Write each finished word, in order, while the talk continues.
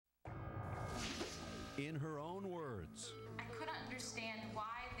In her own words, I couldn't understand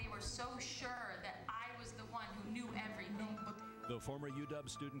why they were so sure that I was the one who knew everything. the former UW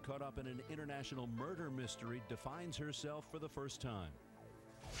student caught up in an international murder mystery defines herself for the first time.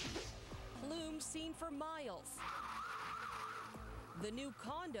 Flume seen for miles. The new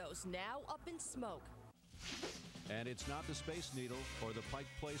condos now up in smoke. And it's not the Space Needle or the Pike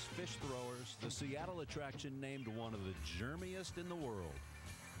Place fish throwers, the Seattle attraction named one of the germiest in the world.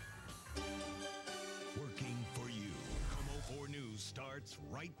 Working for you. KOMO-4 News starts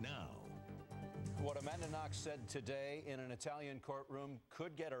right now. What Amanda Knox said today in an Italian courtroom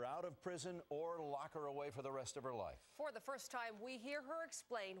could get her out of prison or lock her away for the rest of her life. For the first time, we hear her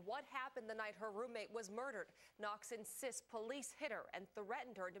explain what happened the night her roommate was murdered. Knox insists police hit her and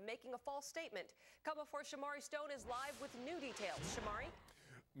threatened her into making a false statement. KOMO-4 Shamari Stone is live with new details. Shamari?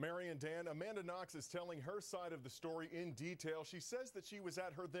 Mary and Dan, Amanda Knox is telling her side of the story in detail. She says that she was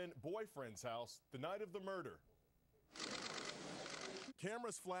at her then boyfriend's house the night of the murder.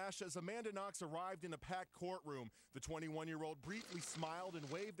 Cameras flash as Amanda Knox arrived in a packed courtroom. The 21-year-old briefly smiled and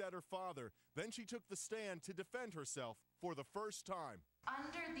waved at her father. Then she took the stand to defend herself for the first time.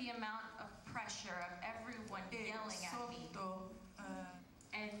 Under the amount of pressure of everyone yelling at me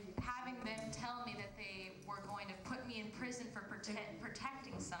and having them tell me that they were going to put me in prison for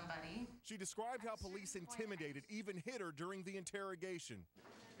protecting somebody. She described how police intimidated, even hit her during the interrogation.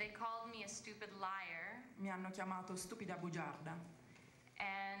 They called me a stupid liar. Mi hanno chiamato stupida bugiarda.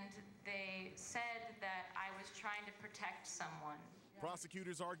 And they said that I was trying to protect someone.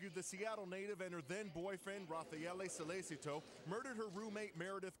 Prosecutors argued the Seattle native and her then boyfriend, Raffaele Solecito, murdered her roommate,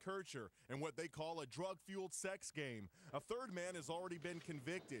 Meredith Kircher, in what they call a drug-fueled sex game. A third man has already been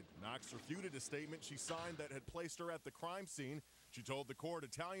convicted. Knox refuted a statement she signed that had placed her at the crime scene. She told the court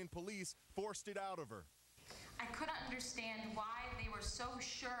Italian police forced it out of her. I couldn't understand why they were so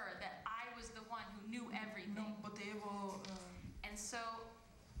sure that I was the one who knew everything. Non potevo, And so,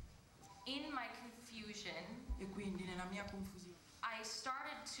 in my confusion, e quindi nella mia confusione, I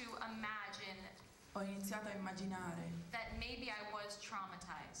started to imagine ho iniziato a immaginare that maybe I was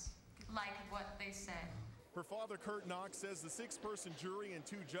traumatized, like what they said. Her father, Kurt Knox, says the 6-person jury and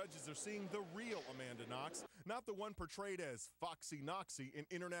 2 judges are seeing the real Amanda Knox, not the one portrayed as Foxy Knoxy in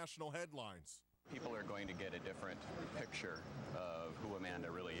international headlines. People are going to get a different picture of who Amanda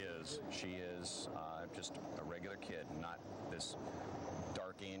really is. She is just a regular kid, not this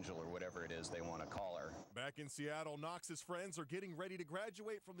dark angel or whatever it is they want to call her. Back in Seattle, Knox's friends are getting ready to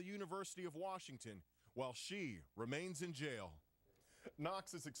graduate from the University of Washington, while she remains in jail.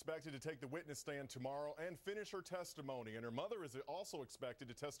 Knox is expected to take the witness stand tomorrow and finish her testimony, and her mother is also expected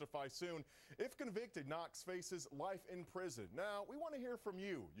to testify soon. If convicted, Knox faces life in prison. Now, we want to hear from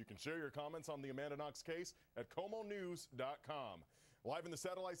you. You can share your comments on the Amanda Knox case at KOMOnews.com. Live in the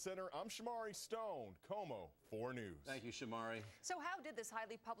Satellite Center, I'm Shamari Stone, KOMO-4 News. Thank you, Shamari. So how did this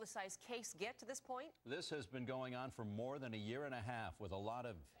highly publicized case get to this point? This has been going on for more than a year and a half with a lot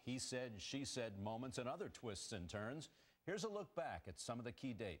of he said, she said moments and other twists and turns. Here's a look back at some of the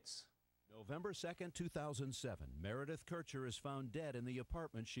key dates. November 2nd, 2007, Meredith Kircher is found dead in the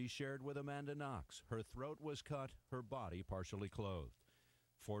apartment she shared with Amanda Knox. Her throat was cut, her body partially clothed.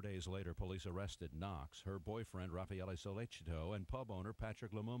 4 days later, police arrested Knox, her boyfriend Raffaele Solecito, and pub owner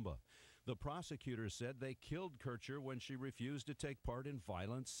Patrick Lumumba. The prosecutors said they killed Kircher when she refused to take part in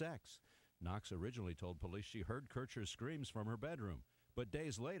violent sex. Knox originally told police she heard Kircher's screams from her bedroom. But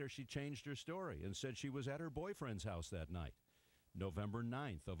days later, she changed her story and said she was at her boyfriend's house that night. November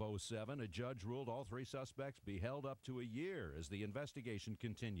 9th of 2007, a judge ruled all 3 suspects be held up to a year as the investigation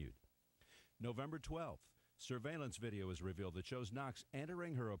continued. November 12th, surveillance video is revealed that shows Knox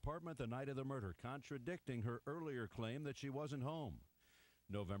entering her apartment the night of the murder, contradicting her earlier claim that she wasn't home.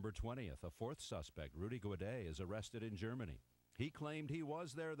 November 20th, a 4th suspect, Rudy Guadet, is arrested in Germany. He claimed he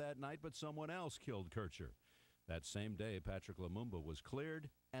was there that night, but someone else killed Kircher. That same day, Patrick Lumumba was cleared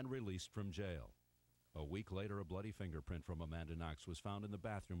and released from jail. A week later, a bloody fingerprint from Amanda Knox was found in the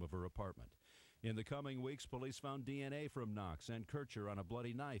bathroom of her apartment. In the coming weeks, police found DNA from Knox and Kircher on a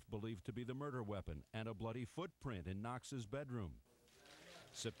bloody knife believed to be the murder weapon and a bloody footprint in Knox's bedroom.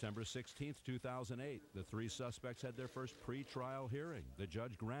 September 16, 2008, the 3 suspects had their first pre-trial hearing. The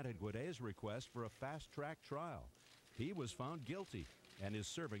judge granted Guadet's request for a fast-track trial. He was found guilty and is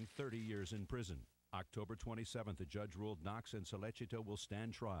serving 30 years in prison. October 27th, the judge ruled Knox and Solecito will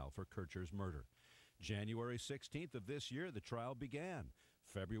stand trial for Kircher's murder. January 16th of this year, the trial began.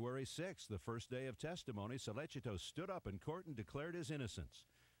 February 6th, the first day of testimony, Solecito stood up in court and declared his innocence.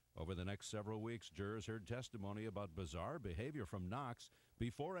 Over the next several weeks, jurors heard testimony about bizarre behavior from Knox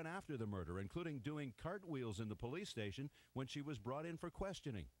before and after the murder, including doing cartwheels in the police station when she was brought in for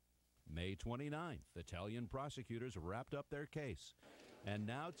questioning. May 29th, Italian prosecutors wrapped up their case. And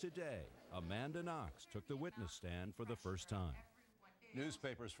now today, Amanda Knox took the witness stand for the first time.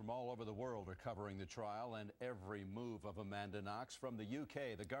 Newspapers from all over the world are covering the trial and every move of Amanda Knox. From the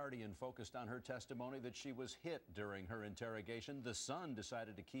UK, The Guardian focused on her testimony that she was hit during her interrogation. The Sun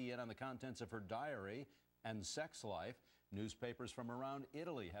decided to key in on the contents of her diary and sex life. Newspapers from around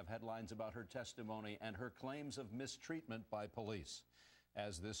Italy have headlines about her testimony and her claims of mistreatment by police.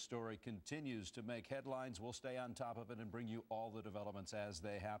 As this story continues to make headlines, we'll stay on top of it and bring you all the developments as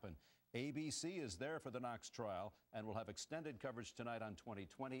they happen. ABC is there for the Knox trial and will have extended coverage tonight on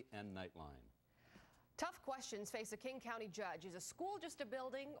 20/20 and Nightline. Tough questions face a King County judge. Is a school just a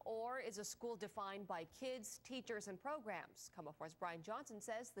building, or is a school defined by kids, teachers, and programs? KOMO-4's Brian Johnson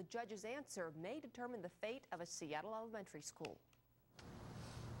says the judge's answer may determine the fate of a Seattle elementary school.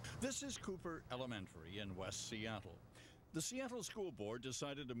 This is Cooper Elementary in West Seattle. The Seattle School Board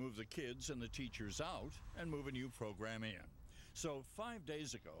decided to move the kids and the teachers out and move a new program in. So 5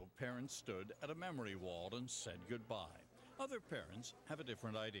 days ago, parents stood at a memory wall and said goodbye. Other parents have a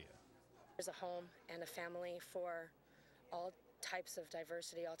different idea. There's a home and a family for all types of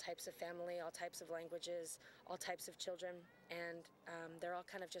diversity, all types of family, all types of languages, all types of children, and they're all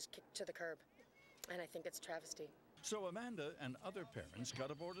kind of just kicked to the curb. And I think it's a travesty. So Amanda and other parents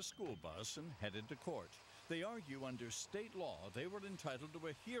got aboard a school bus and headed to court. They argue under state law they were entitled to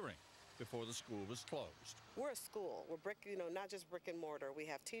a hearing before the school was closed. We're a school. We're not just brick and mortar. We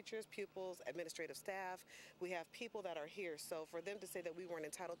have teachers, pupils, administrative staff. We have people that are here. So for them to say that we weren't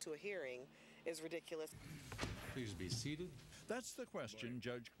entitled to a hearing is ridiculous. Please be seated. That's the question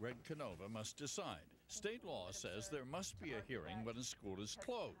Judge Greg Canova must decide. State law says there must be a hearing when a school is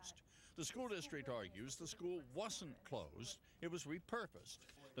closed. The school district argues the school wasn't closed, it was repurposed.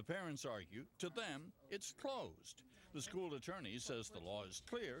 The parents argue, to them, it's closed. The school attorney says the law is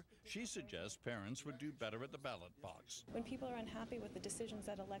clear. She suggests parents would do better at the ballot box. When people are unhappy with the decisions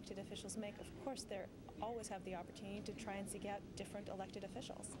that elected officials make, of course, they always have the opportunity to try and seek out different elected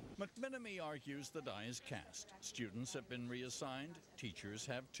officials. McMenemy argues the die is cast. Students have been reassigned, teachers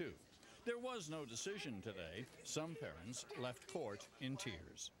have too. There was no decision today. Some parents left court in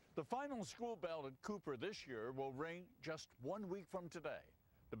tears. The final school bell at Cooper this year will ring just 1 week from today.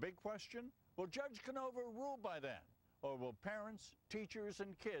 The big question, will Judge Canova rule by then? Or will parents, teachers,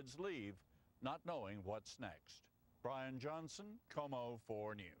 and kids leave not knowing what's next? Brian Johnson,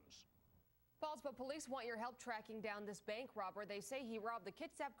 KOMO-4 News. But police want your help tracking down this bank robber. They say he robbed the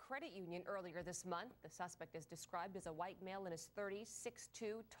Kitsap Credit Union earlier this month. The suspect is described as a white male in his 30s,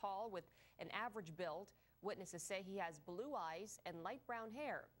 6'2", tall, with an average build. Witnesses say he has blue eyes and light brown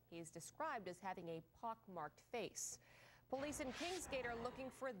hair. He is described as having a pockmarked face. Police in Kingsgate are looking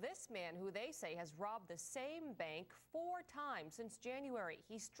for this man who they say has robbed the same bank 4 times since January.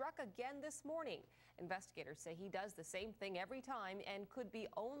 He struck again this morning. Investigators say he does the same thing every time and could be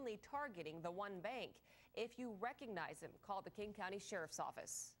only targeting the one bank. If you recognize him, call the King County Sheriff's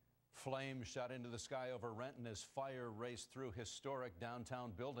Office. Flames shot into the sky over Renton as fire raced through historic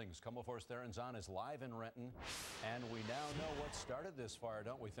downtown buildings. KOMO-4's Theron Zahn is live in Renton, and we now know what started this fire,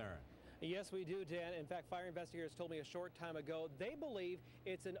 don't we, Theron? Yes, we do, Dan. In fact, fire investigators told me a short time ago they believe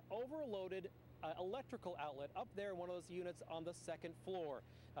it's an overloaded electrical outlet up there in one of those units on the 2nd floor.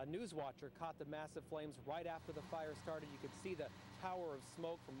 A news watcher caught the massive flames right after the fire started. You could see the tower of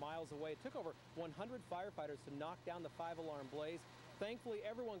smoke from miles away. It took over 100 firefighters to knock down the 5-alarm blaze. Thankfully,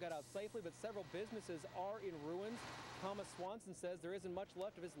 everyone got out safely, but several businesses are in ruins. Thomas Swanson says there isn't much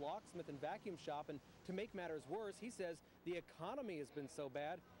left of his locksmith and vacuum shop, and to make matters worse, he says the economy has been so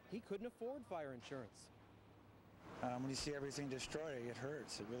bad he couldn't afford fire insurance. When you see everything destroyed, it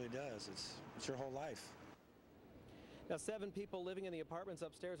hurts. It really does. It's your whole life. Now, 7 people living in the apartments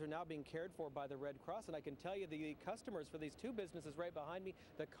upstairs are now being cared for by the Red Cross, and I can tell you the customers for these 2 businesses right behind me,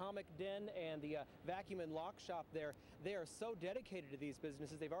 the Comic Den and the Vacuum and Lock Shop there, they are so dedicated to these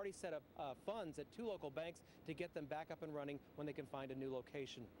businesses. They've already set up funds at 2 local banks to get them back up and running when they can find a new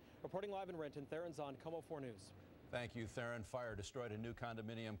location. Reporting live in Renton, Theron Zahn, KOMO-4 News. Thank you, Theron. Fire destroyed a new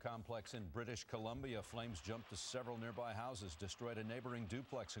condominium complex in British Columbia. Flames jumped to several nearby houses, destroyed a neighboring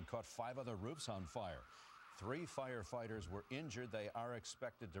duplex, and caught 5 other roofs on fire. 3 firefighters were injured. They are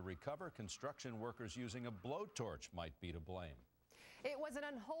expected to recover. Construction workers using a blowtorch might be to blame. It was an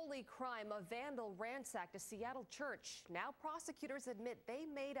unholy crime. A vandal ransacked a Seattle church. Now prosecutors admit they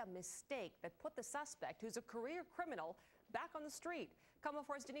made a mistake that put the suspect, who's a career criminal, back on the street.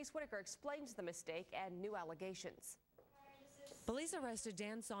 KOMO-4's Denise Whitaker explains the mistake and new allegations. Police arrested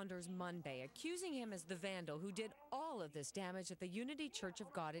Dan Saunders Monday, accusing him as the vandal who did all of this damage at the Unity Church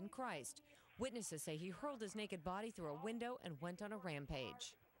of God in Christ. Witnesses say he hurled his naked body through a window and went on a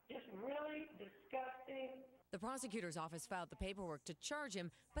rampage. just really disgusting. The prosecutor's office filed the paperwork to charge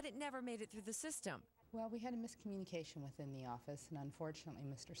him, but it never made it through the system. Well, we had a miscommunication within the office, and unfortunately,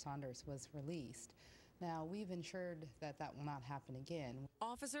 Mr. Saunders was released. Now, we've ensured that that will not happen again.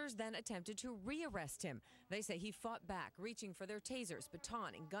 Officers then attempted to rearrest him. They say he fought back, reaching for their tasers,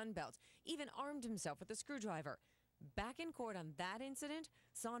 baton, and gun belts, even armed himself with a screwdriver. Back in court on that incident,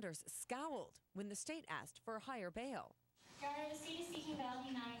 Saunders scowled when the state asked for a higher bail. Your Honor, the state is seeking bail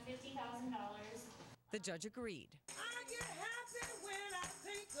in the amount of $50,000. The judge agreed. I get happy when I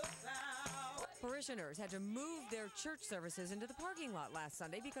think about. Parishioners had to move their church services into the parking lot last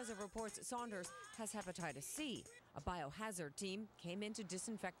Sunday because of reports Saunders has hepatitis C. A biohazard team came in to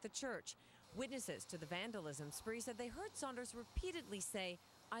disinfect the church. Witnesses to the vandalism spree said they heard Saunders repeatedly say,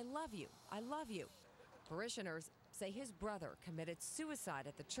 "I love you, I love you." Parishioners say his brother committed suicide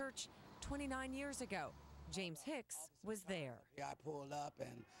at the church 29 years ago. James Hicks was there. I pulled up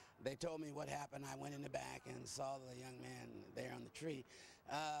and they told me what happened. I went in the back and saw the young man there on the tree.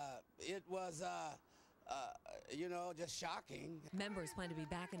 It was, you know, just shocking. Members plan to be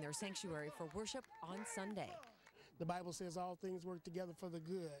back in their sanctuary for worship on Sunday. The Bible says all things work together for the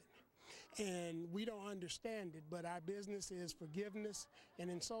good. And we don't understand it, but our business is forgiveness and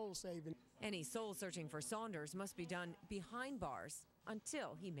in soul saving. Any soul searching for Saunders must be done behind bars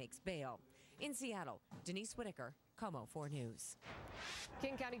until he makes bail. In Seattle, Denise Whitaker, KOMO-4 News.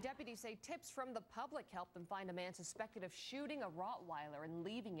 King County deputies say tips from the public helped them find a man suspected of shooting a Rottweiler and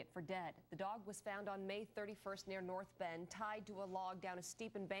leaving it for dead. The dog was found on May 31st near North Bend, tied to a log down a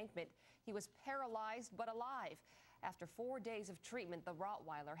steep embankment. He was paralyzed but alive. After 4 days of treatment, the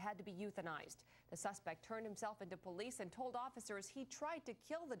Rottweiler had to be euthanized. The suspect turned himself into police and told officers he tried to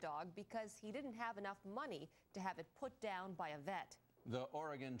kill the dog because he didn't have enough money to have it put down by a vet. The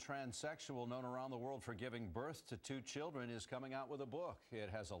Oregon transsexual known around the world for giving birth to 2 children is coming out with a book.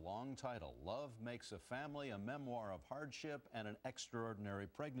 It has a long title, Love Makes a Family, a memoir of hardship and an extraordinary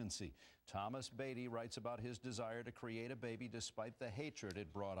pregnancy. Thomas Beatty writes about his desire to create a baby despite the hatred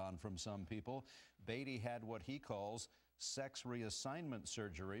it brought on from some people. Beatty had what he calls sex reassignment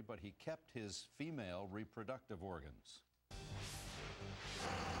surgery, but he kept his female reproductive organs.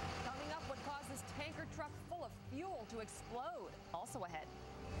 Coming up, what causes tanker truck full of fuel to explode? Also ahead.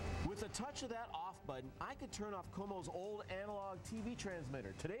 With a touch of that off button, I could turn off KOMO's old analog TV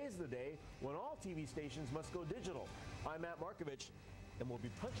transmitter. Today is the day when all TV stations must go digital. I'm Matt Markovich, and we'll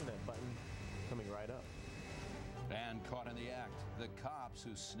be punching that button coming right up. And caught in the act, the cops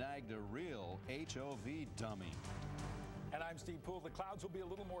who snagged a real HOV dummy. And I'm Steve Poole. The clouds will be a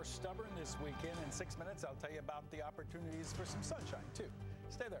little more stubborn this weekend. In 6 minutes, I'll tell you about the opportunities for some sunshine, too.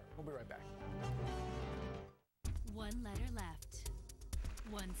 Stay there. We'll be right back. One letter left.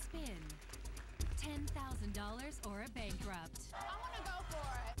 One spin. $10,000 or a bankrupt. I want to go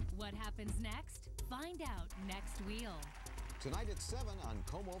for it. What happens next? Find out next wheel. Tonight at 7 on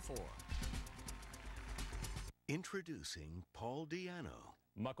KOMO-4. Introducing Paul Diano.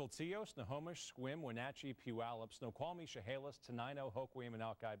 Muckaltios, Nahomish, Squim, Wenatchee, Puyallup, Snoqualmie, Chehalis, Tenino, Hoquiam, and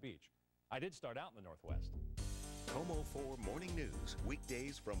Alki Beach. I did start out in the Northwest. KOMO-4 Morning News,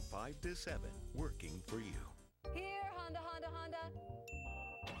 weekdays from 5 to 7, working for you. Here, Honda, Honda, Honda.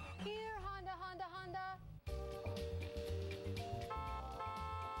 Here, Honda, Honda, Honda.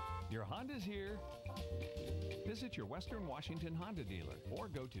 Your Honda's here. Visit your Western Washington Honda dealer or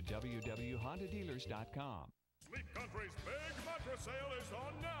go to www.hondadealers.com. Sleep Country's big mattress sale is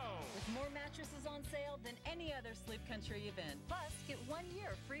on now. With more mattresses on sale than any other Sleep Country event. Plus, get 1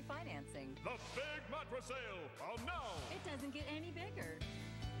 year free financing. The big mattress sale on now. It doesn't get any bigger.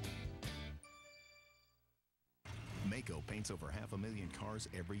 Maaco paints over 500,000 cars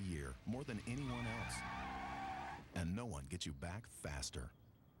every year, more than anyone else. And no one gets you back faster.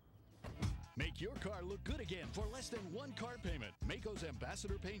 Make your car look good again for less than 1 car payment. Maaco's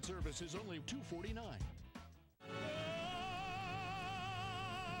Ambassador Paint Service is only $249.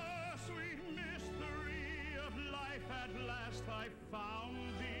 Sweet mystery of life, at last I found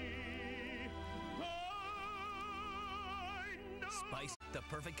thee. Spice, the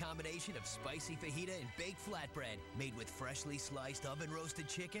perfect combination of spicy fajita and baked flatbread, made with freshly sliced oven-roasted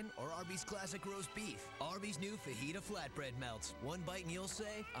chicken or Arby's classic roast beef. Arby's new fajita flatbread melts. One bite and you'll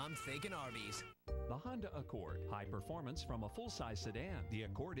say, I'm thinking Arby's. The Honda Accord. High performance from a full-size sedan. The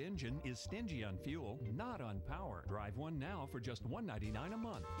Accord engine is stingy on fuel, not on power. Drive one now for just $199 a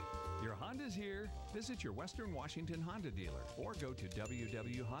month. Your Honda's here. Visit your Western Washington Honda dealer or go to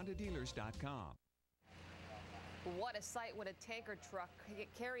www.hondadealers.com. What a sight when a tanker truck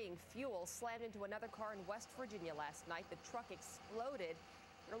carrying fuel slammed into another car in West Virginia last night. The truck exploded.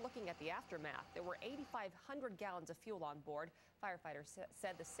 They're looking at the aftermath. There were 8,500 gallons of fuel on board. Firefighters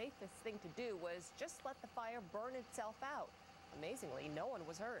said the safest thing to do was just let the fire burn itself out. Amazingly, no one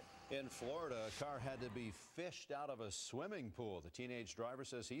was hurt. In Florida, a car had to be fished out of a swimming pool. The teenage driver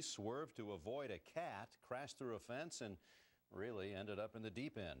says he swerved to avoid a cat, crashed through a fence, and really ended up in the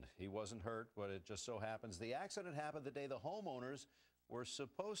deep end. He wasn't hurt, but it just so happens the accident happened the day the homeowners were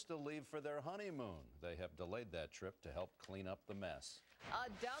supposed to leave for their honeymoon. They have delayed that trip to help clean up the mess. A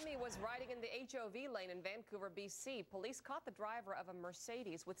dummy was riding in the HOV lane in Vancouver, BC. Police caught the driver of a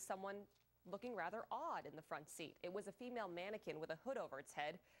Mercedes with someone looking rather odd in the front seat. It was a female mannequin with a hood over its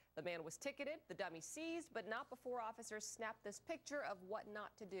head. The man was ticketed, the dummy seized, but not before officers snapped this picture of what not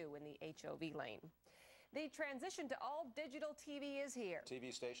to do in the HOV lane. The transition to all digital TV is here.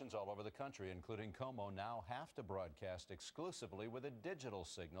 TV stations all over the country, including KOMO, now have to broadcast exclusively with a digital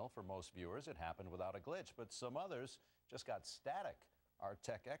signal. For most viewers, it happened without a glitch, but some others just got static. Our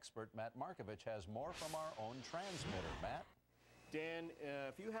tech expert, Matt Markovich, has more from our own transmitter. Matt? Dan,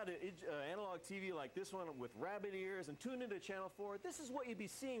 if you had an analog TV like this one with rabbit ears and tuned into Channel 4, this is what you'd be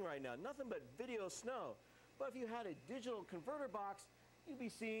seeing right now. Nothing but video snow. But if you had a digital converter box, you'd be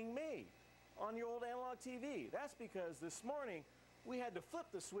seeing me on your old analog TV. That's because this morning we had to flip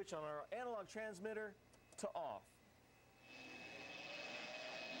the switch on our analog transmitter to off.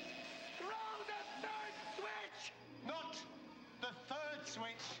 Throw the third switch! Not the third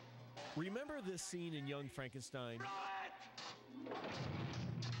switch! Remember this scene in Young Frankenstein?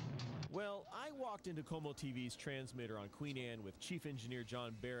 Well, I walked into KOMO-TV's transmitter on Queen Anne with Chief Engineer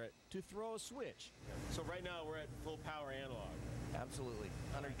John Barrett to throw a switch. So right now we're at full power analog. Absolutely,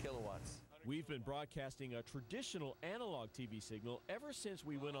 100 kilowatts. We've been broadcasting a traditional analog TV signal ever since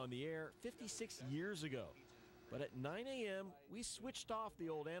we went on the air 56 years ago. But at 9 a.m., we switched off the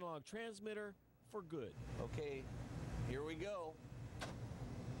old analog transmitter for good. Okay, here we go.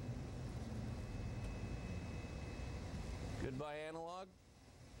 Goodbye analog,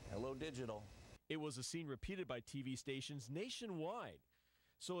 hello digital. It was a scene repeated by TV stations nationwide.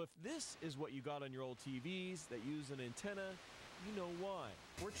 So if this is what you got on your old TVs that use an antenna, you know why.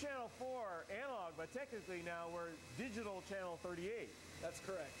 We're Channel 4 analog, but technically now we're digital Channel 38. That's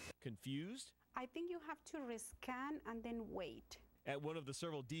correct. Confused? I think you have to rescan and then wait. At one of the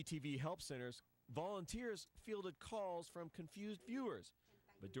several DTV help centers, volunteers fielded calls from confused viewers.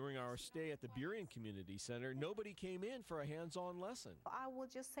 But during our stay at the Burien Community Center, nobody came in for a hands-on lesson. I will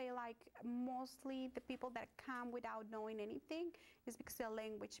just say, like, mostly the people that come without knowing anything is because of the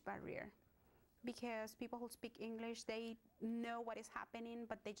language barrier. Because people who speak English, they know what is happening,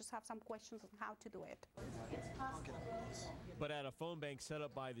 but they just have some questions on how to do it. But at a phone bank set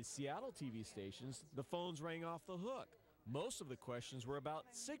up by the Seattle TV stations, the phones rang off the hook. Most of the questions were about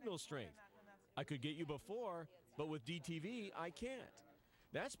signal strength. I could get you before, but with DTV, I can't.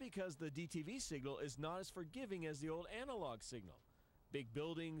 That's because the DTV signal is not as forgiving as the old analog signal. Big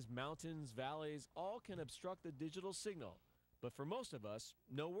buildings, mountains, valleys, all can obstruct the digital signal. But for most of us,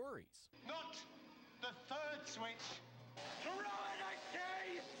 no worries. Not the third switch! Throw it, I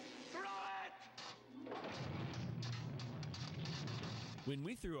say! Throw it! When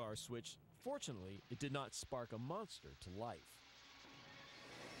we threw our switch, fortunately, it did not spark a monster to life.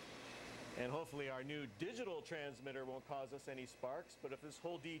 And hopefully our new digital transmitter won't cause us any sparks, but if this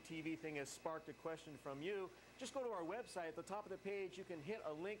whole DTV thing has sparked a question from you, just go to our website. At the top of the page, you can hit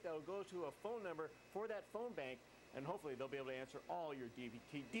a link that will go to a phone number for that phone bank, and hopefully they'll be able to answer all your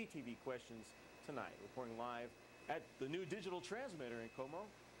DTV questions tonight. Reporting live at the new digital transmitter in KOMO,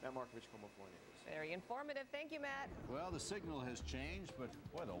 Matt Markovich, KOMO 4 News. Very informative. Thank you, Matt. Well, the signal has changed, but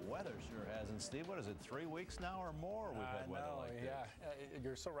boy, the weather sure hasn't. Steve, what is it, 3 weeks now or more we've had weather like this? Yeah,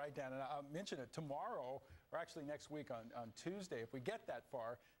 you're so right, Dan. And I'll mention it tomorrow, or actually next week on Tuesday, if we get that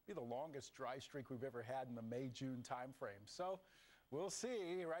far, it'll be the longest dry streak we've ever had in the May-June time frame. So we'll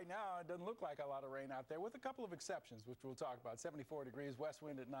see. Right now, it doesn't look like a lot of rain out there, with a couple of exceptions, which we'll talk about. 74 degrees, west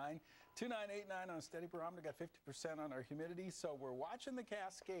wind at 9, 2989 on a steady barometer, got 50% on our humidity. So we're watching the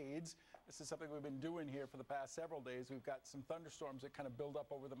Cascades. This is something we've been doing here for the past several days. We've got some thunderstorms that kind of build up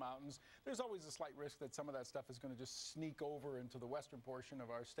over the mountains. There's always a slight risk that some of that stuff is going to just sneak over into the western portion of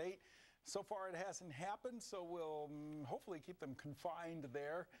our state. So far, it hasn't happened, so we'll hopefully keep them confined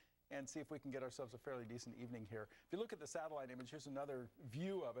there and see if we can get ourselves a fairly decent evening here. If you look at the satellite image, here's another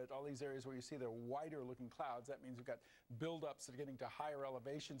view of it. All these areas where you see the wider looking clouds, that means we've got buildups that are getting to higher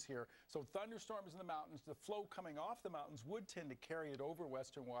elevations here. So thunderstorms in the mountains, the flow coming off the mountains would tend to carry it over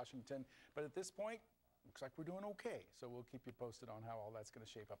western Washington. But at this point, looks like we're doing okay. So we'll keep you posted on how all that's going to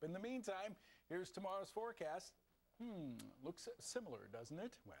shape up. In the meantime, here's tomorrow's forecast. Looks similar, doesn't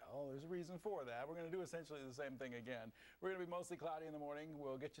it? Well, there's a reason for that. We're going to do essentially the same thing again. We're going to be mostly cloudy in the morning.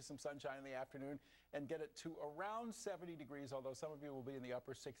 We'll get you some sunshine in the afternoon and get it to around 70 degrees, although some of you will be in the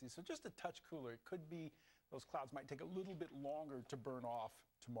upper 60s. So just a touch cooler. It could be those clouds might take a little bit longer to burn off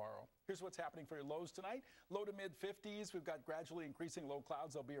tomorrow. Here's what's happening for your lows tonight. Low to mid 50s. We've got gradually increasing low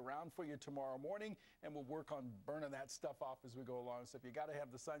clouds. They'll be around for you tomorrow morning, and we'll work on burning that stuff off as we go along. So if you got to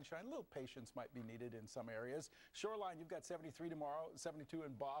have the sunshine, a little patience might be needed in some areas. Shoreline, you've got 73 tomorrow, 72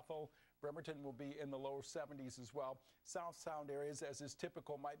 in Bothell. Bremerton will be in the lower 70s as well. South Sound areas, as is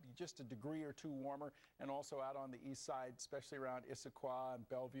typical, might be just a degree or two warmer, and also out on the east side, especially around Issaquah and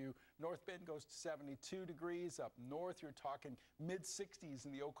Bellevue. North Bend goes to 72 degrees. Up north, you're talking mid-60s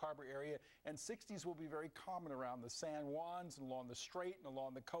in the Oak Harbor area, and 60s will be very common around the San Juans and along the Strait and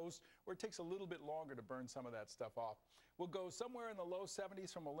along the coast, where it takes a little bit longer to burn some of that stuff off. We'll go somewhere in the low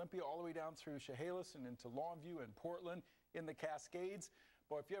 70s from Olympia all the way down through Chehalis and into Longview and Portland in the Cascades.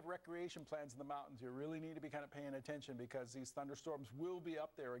 Boy, if you have recreation plans in the mountains, you really need to be kind of paying attention, because these thunderstorms will be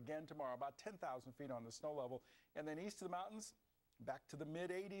up there again tomorrow, about 10,000 feet on the snow level. And then east of the mountains, back to the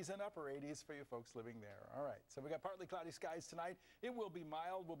mid-80s and upper 80s for you folks living there. All right, so we got partly cloudy skies tonight. It will be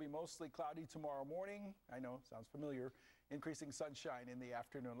mild, will be mostly cloudy tomorrow morning. I know, sounds familiar. Increasing sunshine in the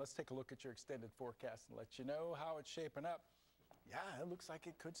afternoon. Let's take a look at your extended forecast and let you know how it's shaping up. Yeah, it looks like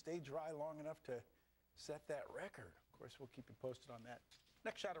it could stay dry long enough to set that record. Of course, we'll keep you posted on that.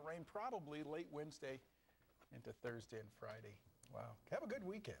 Next shot of rain probably late Wednesday into Thursday and Friday. Wow. Have a good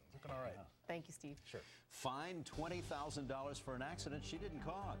weekend. Looking all right. Thank you, Steve. Sure. Fined $20,000 for an accident she didn't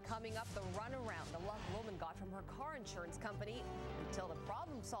cause. Coming up, the runaround the woman got from her car insurance company until the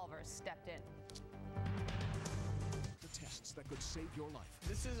problem solvers stepped in. The tests that could save your life.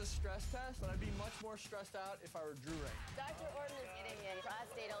 This is a stress test, but I'd be much more stressed out if I were Drew Ray. Dr. Orton is getting a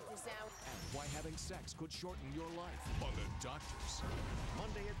prostate ultrasound. And why having sex could shorten your life. On The Doctors.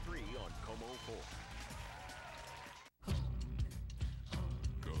 Monday at 3 on KOMO-4.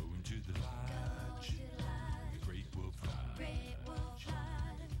 Go into the lodge, the Great Wolf Lodge.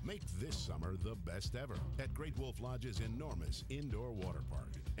 Make this summer the best ever at Great Wolf Lodge's enormous indoor water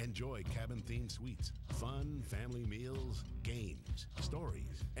park. Enjoy cabin-themed suites, fun family meals, games,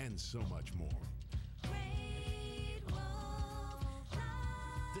 stories, and so much more. Great Wolf Lodge.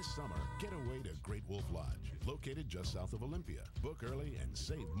 This summer, get away to Great Wolf Lodge, located just south of Olympia. Book early and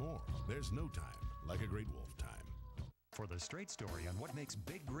save more. There's no time like a Great Wolf time. For the straight story on what makes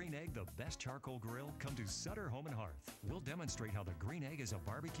Big Green Egg the best charcoal grill, come to Sutter Home and Hearth. We'll demonstrate how the Green Egg is a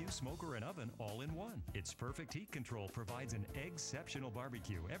barbecue, smoker, and oven all in one. Its perfect heat control provides an exceptional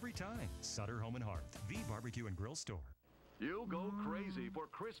barbecue every time. Sutter Home and Hearth, the barbecue and grill store. You'll go crazy for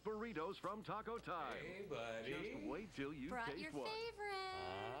crisp burritos from Taco Time. Hey, buddy. Just wait till you Brought taste your one.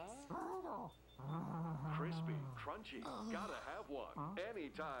 favorites. Crispy, crunchy, gotta have one.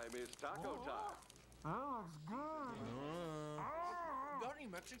 Anytime is Taco Time. Oh, it's good. Got any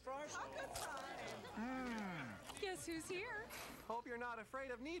Mexi fries? Taco time. Guess who's here? Hope you're not afraid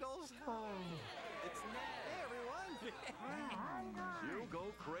of needles. It's Ned. Hey, everyone. You'll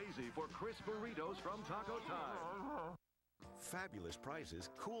go crazy for crisp burritos from Taco Time. Fabulous prizes,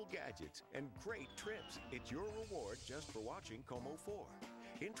 cool gadgets, and great trips. It's your reward just for watching KOMO-4.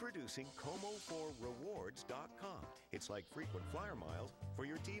 Introducing KOMO4Rewards.com. It's like frequent flyer miles for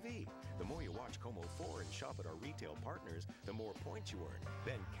your TV. The more you watch KOMO-4 and shop at our retail partners, the more points you earn.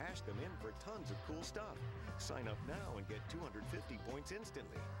 Then cash them in for tons of cool stuff. Sign up now and get 250 points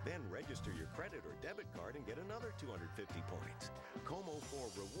instantly. Then register your credit or debit card and get another 250 points.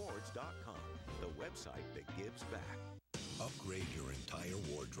 KOMO4Rewards.com, the website that gives back. Upgrade your entire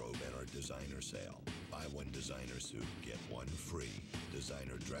wardrobe at our designer sale. Buy one designer suit, get one free.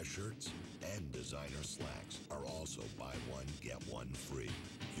 Designer dress shirts and designer slacks are also buy one, get one free.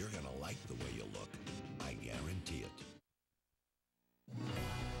 You're gonna like the way you look. I guarantee it.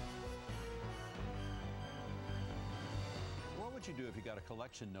 What would you do if you got a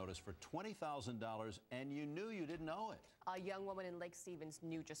collection notice for $20,000 and you knew you didn't owe it? A young woman in Lake Stevens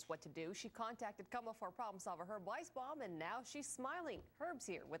knew just what to do. She contacted KOMO-4 problem solver Herb Weisbaum, and now she's smiling. Herb's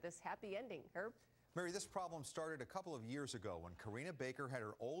here with this happy ending. Herb? Mary, this problem started a couple of years ago when Karina Baker had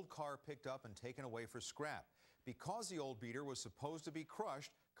her old car picked up and taken away for scrap. Because the old beater was supposed to be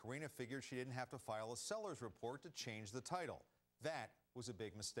crushed, Karina figured she didn't have to file a seller's report to change the title. That was a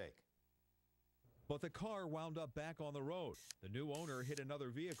big mistake. But the car wound up back on the road. The new owner hit another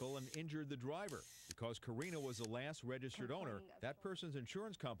vehicle and injured the driver. Because Karina was the last registered owner, that person's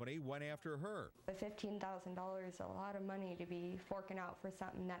insurance company went after her. The $15,000 is a lot of money to be forking out for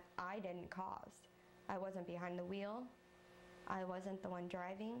something that I didn't cause. I wasn't behind the wheel. I wasn't the one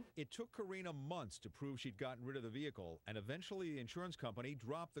driving. It took Karina months to prove she'd gotten rid of the vehicle, and eventually the insurance company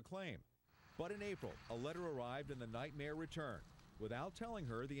dropped the claim. But in April, a letter arrived and the nightmare returned. Without telling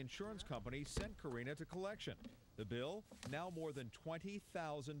her, the insurance company sent Karina to collection. The bill, now more than $20,000.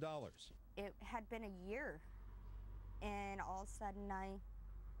 It had been a year, and all of a sudden I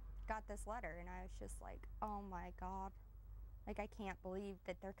got this letter, and I was just like, oh my God. Like, I can't believe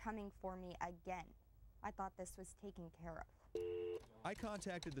that they're coming for me again. I thought this was taken care of. I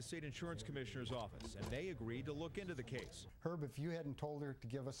contacted the state insurance commissioner's office, and they agreed to look into the case. Herb, if you hadn't told her to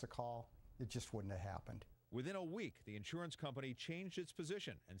give us a call, it just wouldn't have happened. Within a week, the insurance company changed its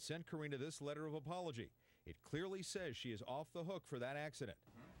position and sent Karina this letter of apology. It clearly says she is off the hook for that accident.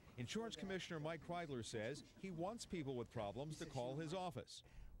 Insurance Commissioner Mike Kreidler says he wants people with problems to call his office.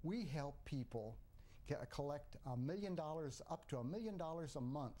 We help people collect $1 million, up to $1 million a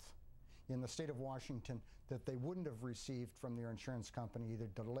month in the state of Washington that they wouldn't have received from their insurance company, either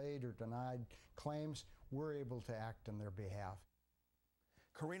delayed or denied claims. We're able to act on their behalf.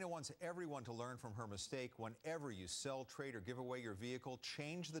 Karina wants everyone to learn from her mistake. Whenever you sell, trade, or give away your vehicle,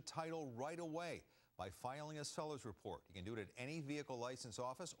 change the title right away by filing a seller's report. You can do it at any vehicle license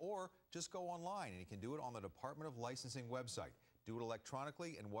office or just go online, and you can do it on the Department of Licensing website. Do it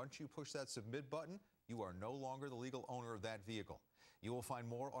electronically, and once you push that submit button, you are no longer the legal owner of that vehicle. You will find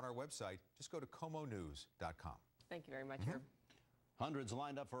more on our website. Just go to KOMOnews.com. Thank you very much, Herb. Hundreds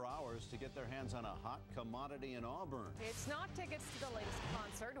lined up for hours to get their hands on a hot commodity in Auburn. It's not tickets to the latest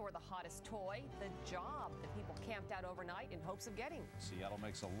concert or the hottest toy, the job that people camped out overnight in hopes of getting. Seattle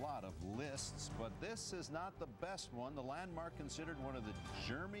makes a lot of lists, but this is not the best one. The landmark considered one of the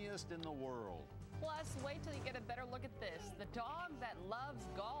germiest in the world. Plus, wait till you get a better look at this. The dog that loves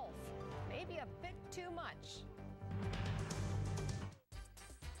golf. Maybe a bit too much.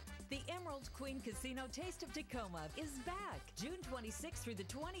 The Emerald Queen Casino Taste of Tacoma is back June 26th through the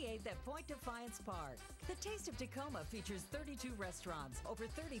 28th at Point Defiance Park. The Taste of Tacoma features 32 restaurants, over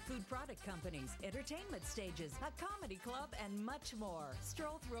 30 food product companies, entertainment stages, a comedy club, and much more.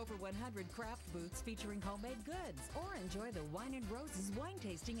 Stroll through over 100 craft booths featuring homemade goods, or enjoy the Wine and Roses wine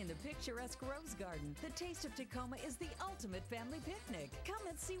tasting in the picturesque Rose Garden. The Taste of Tacoma is the ultimate family picnic. Come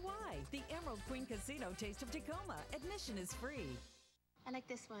and see why. The Emerald Queen Casino Taste of Tacoma. Admission is free. I like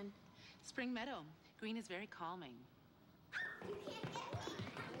this one. Spring Meadow. Green is very calming.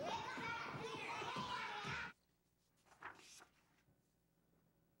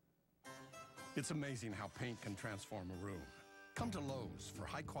 It's amazing how paint can transform a room. Come to Lowe's for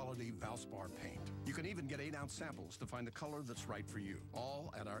high-quality Valspar paint. You can even get 8-ounce samples to find the color that's right for you.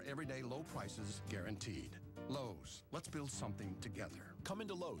 All at our everyday low prices, guaranteed. Lowe's, let's build something together. Come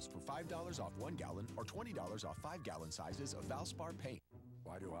into Lowe's for $5 off 1 gallon or $20 off 5-gallon sizes of Valspar paint.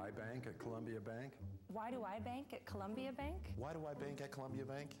 Why do I bank at Columbia Bank? Why do I bank at Columbia Bank? Why do I bank at Columbia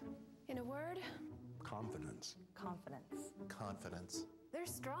Bank? In a word? Confidence. Confidence. Confidence. They're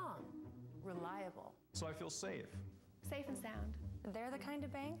strong, reliable. So I feel safe. Safe and sound. They're the kind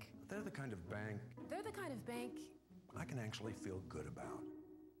of bank. They're the kind of bank They're the kind of bank I can actually feel good about.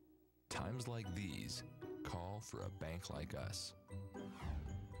 Times like these call for a bank like us.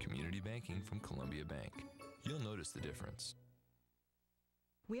 Community banking from Columbia Bank. You'll notice the difference.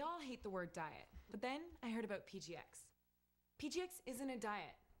 We all hate the word diet, but then I heard about PGX. PGX isn't a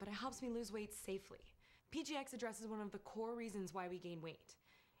diet, but it helps me lose weight safely. PGX addresses one of the core reasons why we gain weight.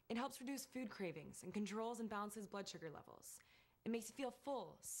 It helps reduce food cravings and controls and balances blood sugar levels. It makes you feel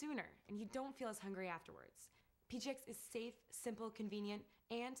full sooner, and you don't feel as hungry afterwards. PGX is safe, simple, convenient,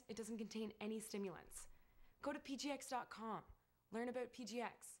 and it doesn't contain any stimulants. Go to pgx.com, learn about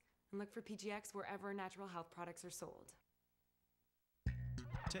PGX, and look for PGX wherever natural health products are sold.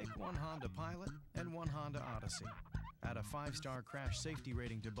 Take one Honda Pilot and one Honda Odyssey. Add a 5-star crash safety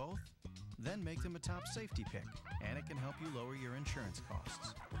rating to both, then make them a top safety pick, and it can help you lower your insurance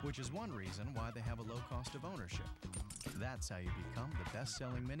costs, which is one reason why they have a low cost of ownership. That's how you become the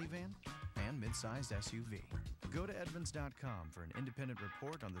best-selling minivan and mid-sized SUV. Go to Edmunds.com for an independent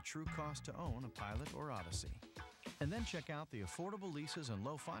report on the true cost to own a Pilot or Odyssey. And then check out the affordable leases and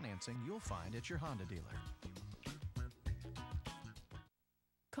low financing you'll find at your Honda dealer.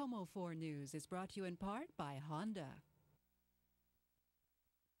 KOMO-4 News is brought to you in part by Honda.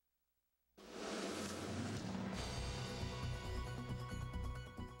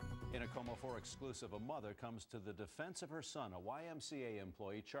 In a KOMO-4 exclusive, a mother comes to the defense of her son, a YMCA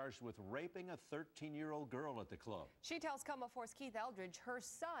employee charged with raping a 13-year-old girl at the club. She tells KOMO-4's Keith Eldridge her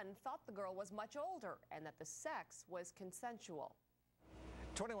son thought the girl was much older and that the sex was consensual.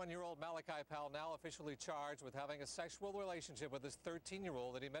 21-year-old Malachi Powell now officially charged with having a sexual relationship with his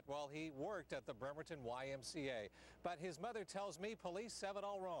 13-year-old that he met while he worked at the Bremerton YMCA. But his mother tells me police have it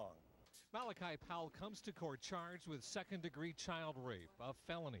all wrong. Malachi Powell comes to court charged with second-degree child rape, a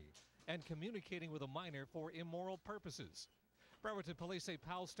felony, and communicating with a minor for immoral purposes. Bremerton police say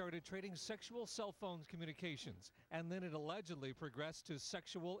Powell started trading sexual cell phone communications, and then it allegedly progressed to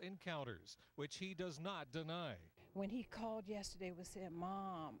sexual encounters, which he does not deny. When he called yesterday and said,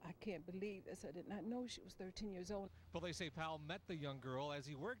 "Mom, I can't believe this. I did not know she was 13 years old." Police say Powell met the young girl as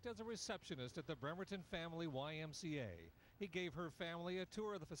he worked as a receptionist at the Bremerton Family YMCA. He gave her family a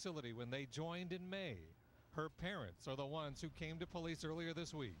tour of the facility when they joined in May. Her parents are the ones who came to police earlier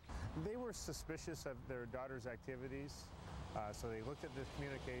this week. They were suspicious of their daughter's activities, so they looked at the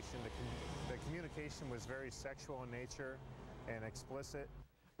communication. The communication was very sexual in nature and explicit.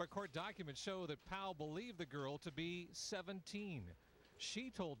 But court documents show that Powell believed the girl to be 17.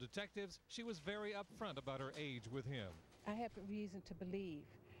 She told detectives she was very upfront about her age with him. I have reason to believe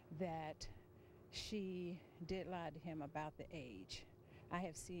that she did lie to him about the age. I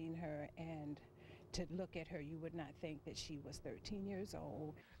have seen her, and to look at her, you would not think that she was 13 years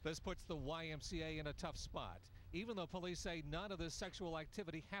old. This puts the YMCA in a tough spot, even though police say none of this sexual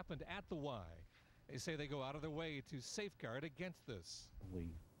activity happened at the Y. They say they go out of their way to safeguard against this.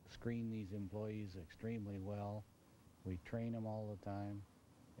 We screen these employees extremely well. We train them all the time,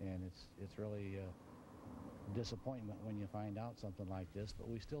 and it's really a disappointment when you find out something like this, but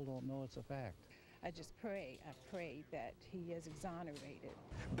we still don't know it's a fact. I pray that he is exonerated.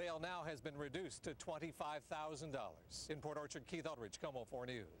 Bail now has been reduced to $25,000. In Port Orchard, Keith Eldridge, KOMO-4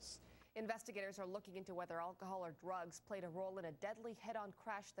 News. Investigators are looking into whether alcohol or drugs played a role in a deadly head-on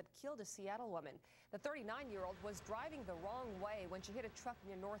crash that killed a Seattle woman. The 39-year-old was driving the wrong way when she hit a truck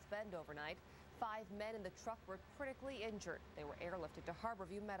near North Bend overnight. 5 men in the truck were critically injured. They were airlifted to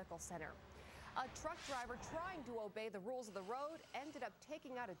Harborview Medical Center. A truck driver trying to obey the rules of the road ended up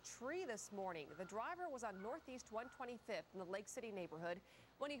taking out a tree this morning. The driver was on Northeast 125th in the Lake City neighborhood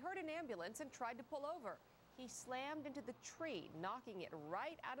when he heard an ambulance and tried to pull over. He slammed into the tree, knocking it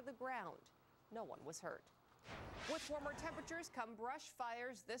right out of the ground. No one was hurt. With warmer temperatures come brush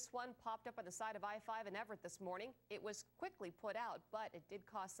fires. This one popped up on the side of I-5 in Everett this morning. It was quickly put out, but it did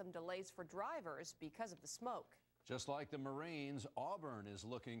cause some delays for drivers because of the smoke. Just like the Marines, Auburn is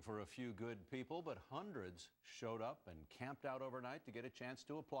looking for a few good people, but hundreds showed up and camped out overnight to get a chance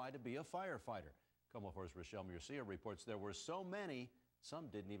to apply to be a firefighter. KOMO-4's Rochelle Murcia reports there were so many, some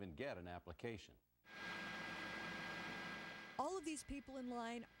didn't even get an application. All of these people in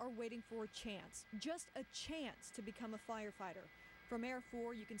line are waiting for a chance, just a chance to become a firefighter. From Air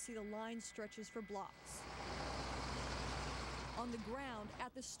 4, you can see the line stretches for blocks. On the ground,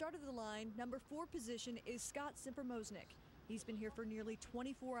 at the start of the line, number 4 position is Scott Simper-Mosnick. He's been here for nearly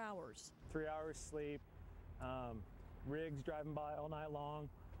 24 hours. 3 hours sleep, rigs driving by all night long.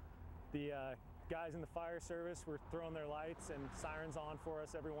 The guys in the fire service were throwing their lights and sirens on for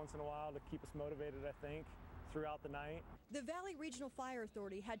us every once in a while to keep us motivated, I think, throughout the night. The Valley Regional Fire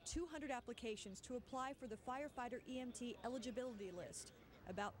Authority had 200 applications to apply for the firefighter EMT eligibility list.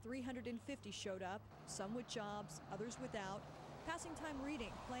 About 350 showed up, some with jobs, others without, passing time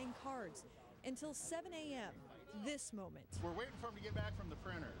reading, playing cards, until 7 a.m., this moment. We're waiting for him to get back from the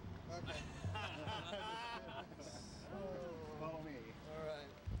printer. Okay. Follow me. All right.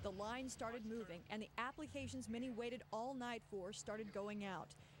 The line started moving, and the applications many waited all night for started going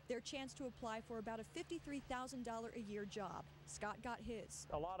out. Their chance to apply for about a $53,000 a year job. Scott got his.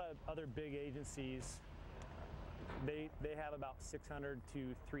 A lot of other big agencies, they have about 600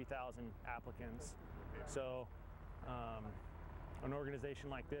 to 3,000 applicants. So an organization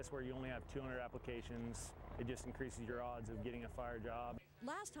like this where you only have 200 applications, it just increases your odds of getting a fire job.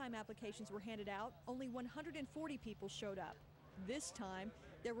 Last time applications were handed out, only 140 people showed up. This time,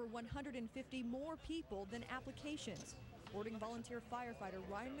 there were 150 more people than applications. Boarding volunteer firefighter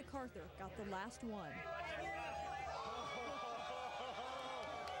Ryan MacArthur got the last one.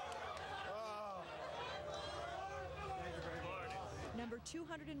 Number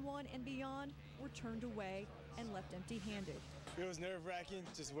 201 and beyond were turned away and left empty-handed. It was nerve-wracking,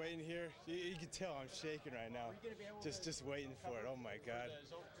 just waiting here. You can tell I'm shaking right now. Just waiting for it. Oh my God,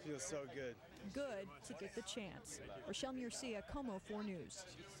 feels so good. Good to get the chance. Rochelle Murcia, KOMO-4 News.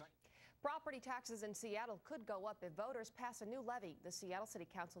 Property taxes in Seattle could go up if voters pass a new levy. The Seattle City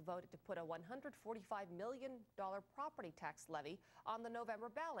Council voted to put a $145 million property tax levy on the November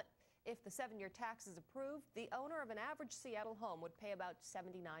ballot. If the 7-year tax is approved, the owner of an average Seattle home would pay about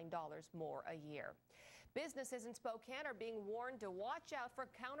 $79 more a year. Businesses in Spokane are being warned to watch out for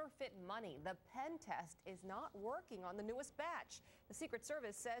counterfeit money. The pen test is not working on the newest batch. The Secret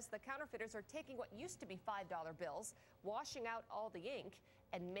Service says the counterfeiters are taking what used to be $5 bills, washing out all the ink,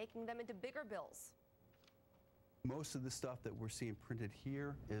 and making them into bigger bills. Most of the stuff that we're seeing printed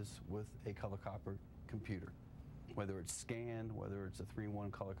here is with a color copy computer, whether it's scanned, whether it's a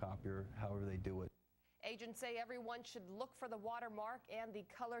 3-in-1 color copier, however they do it. Agents say everyone should look for the watermark and the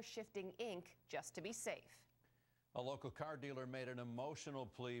color-shifting ink just to be safe. A local car dealer made an emotional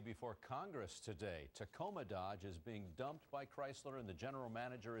plea before Congress today. Tacoma Dodge is being dumped by Chrysler, and the general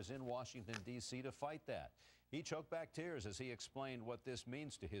manager is in Washington, D.C. to fight that. He choked back tears as he explained what this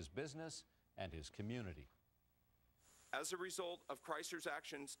means to his business and his community. As a result of Chrysler's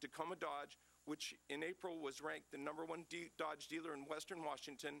actions, Tacoma Dodge, which in April was ranked the #1 Dodge dealer in Western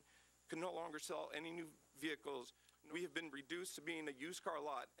Washington, can no longer sell any new vehicles. We have been reduced to being a used car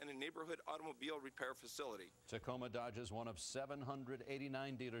lot and a neighborhood automobile repair facility. Tacoma Dodge is one of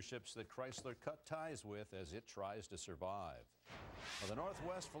 789 dealerships that Chrysler cut ties with as it tries to survive. Well, the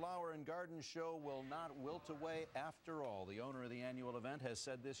Northwest Flower and Garden Show will not wilt away after all. The owner of the annual event has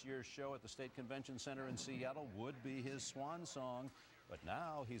said this year's show at the State Convention Center in Seattle would be his swan song. But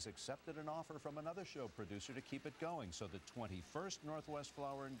now he's accepted an offer from another show producer to keep it going, so the 21st Northwest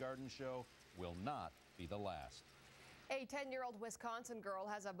Flower and Garden Show will not be the last. A 10-year-old Wisconsin girl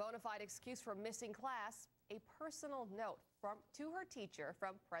has a bona fide excuse for missing class, a personal note to her teacher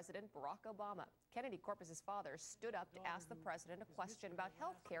from President Barack Obama. Kennedy Corpus's father stood up to ask the president a question about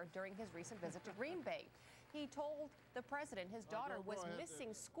health care during his recent visit to Green Bay. He told the president his daughter was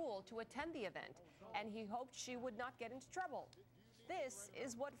missing school to attend the event, and he hoped she would not get into trouble. This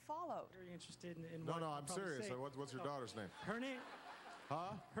is what followed. Very interested in No, what I'm serious. say. What's your daughter's name? Her name?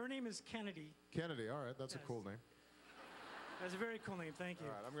 Huh? Her name is Kennedy. Kennedy. All right, that's a cool name. That's a very cool name. Thank you.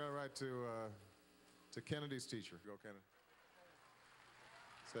 All right, I'm going to write to Kennedy's teacher. Go, Kennedy.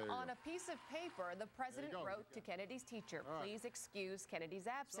 On a piece of paper, the president wrote to Kennedy's teacher, "Please excuse Kennedy's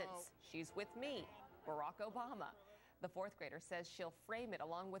absence. She's with me, Barack Obama." The fourth grader says she'll frame it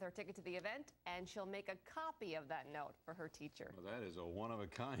along with her ticket to the event, and she'll make a copy of that note for her teacher. Well, that is a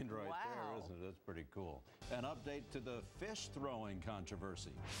one-of-a-kind right there, isn't it? That's pretty cool. An update to the fish throwing controversy.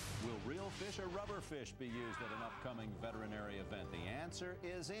 Will real fish or rubber fish be used at an upcoming veterinary event? The answer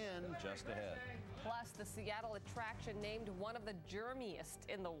is in just ahead. Plus, the Seattle attraction named one of the germiest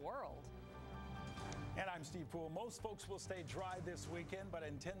in the world. And I'm Steve Poole. Most folks will stay dry this weekend, but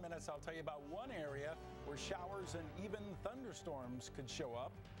in 10 minutes I'll tell you about one area where showers and even thunderstorms could show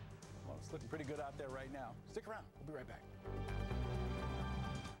up. Well, it's looking pretty good out there right now. Stick around. We'll be right back.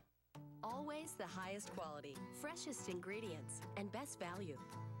 Always the highest quality, freshest ingredients, and best value.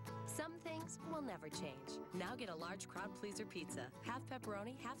 Some things will never change. Now get a large crowd pleaser pizza, half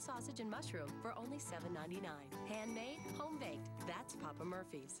pepperoni, half sausage, and mushroom for only $7.99. Handmade, home baked. That's Papa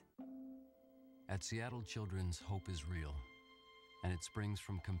Murphy's. At Seattle Children's, hope is real, and it springs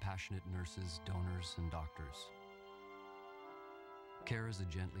from compassionate nurses, donors, and doctors. Care is a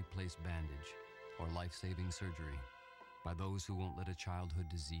gently placed bandage or life-saving surgery by those who won't let a childhood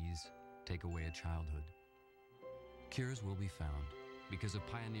disease take away a childhood. Cures will be found because of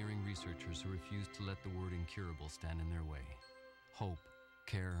pioneering researchers who refuse to let the word incurable stand in their way. Hope,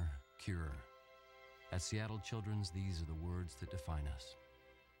 care, cure. At Seattle Children's, these are the words that define us.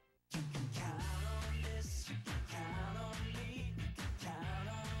 You can count on this, you can count on me, you can count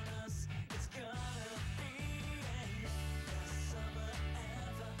on us. It's gonna be the best summer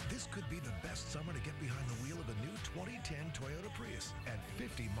ever. This could be the best summer to get behind the wheel of a new 2010 Toyota Prius at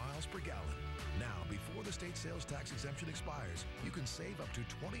 50 miles per gallon. Now, before the state sales tax exemption expires, you can save up to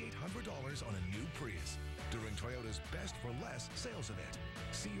 $2,800 on a new Prius during Toyota's Best for Less sales event.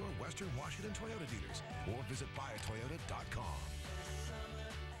 See your Western Washington Toyota dealers or visit buyatoyota.com.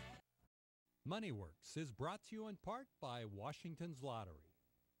 MoneyWorks is brought to you in part by Washington's Lottery.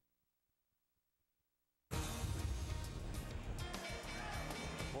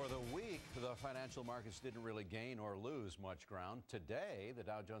 For the week, the financial markets didn't really gain or lose much ground. Today, the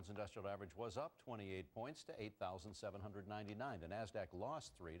Dow Jones Industrial Average was up 28 points to 8,799. The NASDAQ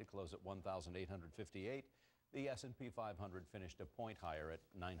lost 3 to close at 1,858. The S&P 500 finished a point higher at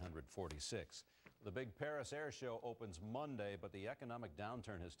 946. The big Paris Air Show opens Monday, but the economic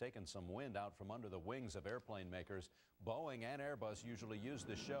downturn has taken some wind out from under the wings of airplane makers. Boeing and Airbus usually use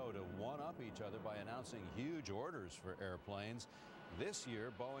the show to one-up each other by announcing huge orders for airplanes. This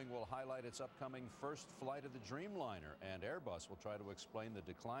year, Boeing will highlight its upcoming first flight of the Dreamliner, and Airbus will try to explain the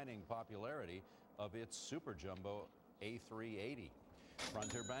declining popularity of its super jumbo A380.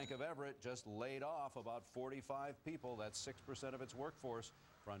 Frontier Bank of Everett just laid off about 45 people. That's 6% of its workforce.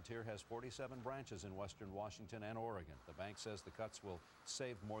 Frontier has 47 branches in western Washington and Oregon. The bank says the cuts will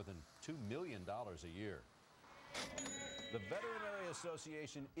save more than $2 million a year. The Veterinary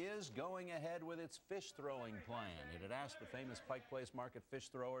Association is going ahead with its fish throwing plan. It had asked the famous Pike Place Market fish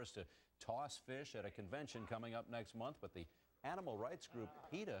throwers to toss fish at a convention coming up next month, but the animal rights group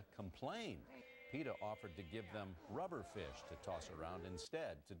PETA complained. PETA offered to give them rubber fish to toss around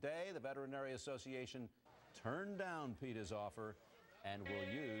instead. Today, the Veterinary Association turned down PETA's offer and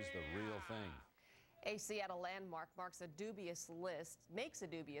will use the real thing. A Seattle landmark makes a dubious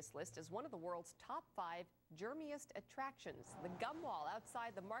list as one of the world's top 5 germiest attractions. The gum wall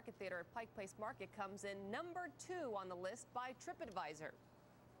outside the market theater at Pike Place Market comes in number 2 on the list by TripAdvisor.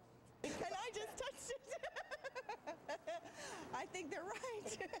 And I just touched it. I think they're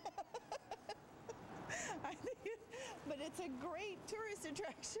right. But it's a great tourist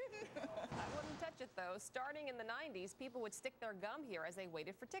attraction. I wouldn't touch it, though. Starting in the 90s, people would stick their gum here as they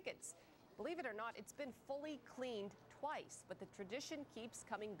waited for tickets. Believe it or not, it's been fully cleaned twice, but the tradition keeps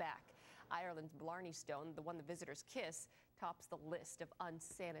coming back. Ireland's Blarney Stone, the one the visitors kiss, tops the list of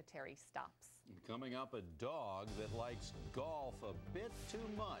unsanitary stops. Coming up, a dog that likes golf a bit too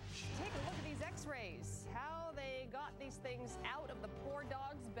much. Take a look at these x-rays, how they got these things out of the poor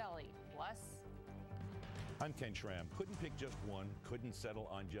dog's belly. Plus, I'm Ken Schramm. Couldn't pick just one, couldn't settle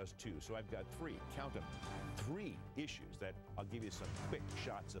on just 2. So I've got 3, count them, 3 issues that I'll give you some quick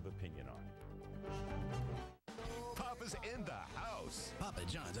shots of opinion on. Papa's in the house. Papa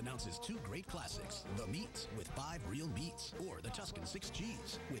John's announces 2 great classics. The Meats with 5 real meats, or the Tuscan 6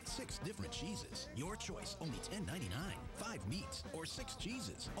 cheese with 6 different cheeses. Your choice, only $10.99. 5 meats or 6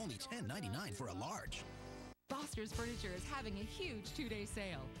 cheeses, only $10.99 for a large. Foster's Furniture is having a huge 2-day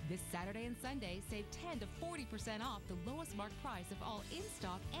sale. This Saturday and Sunday, save 10 to 40% off the lowest marked price of all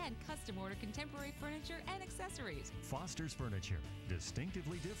in-stock and custom order contemporary furniture and accessories. Foster's Furniture,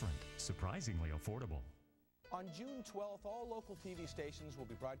 distinctively different, surprisingly affordable. On June 12th, all local TV stations will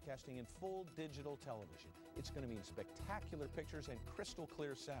be broadcasting in full digital television. It's going to mean spectacular pictures and crystal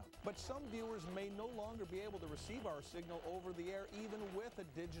clear sound. But some viewers may no longer be able to receive our signal over the air even with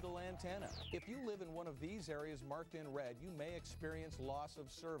a digital antenna. If you live in one of these areas marked in red, you may experience loss of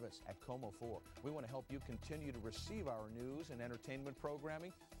service. At KOMO-4, we want to help you continue to receive our news and entertainment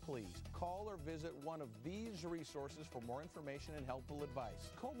programming. Please call or visit one of these resources for more information and helpful advice.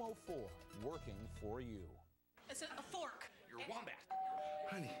 KOMO-4, working for you. It's a fork. You're a wombat.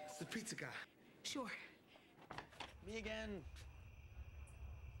 Honey, it's the pizza guy. Sure. Me again.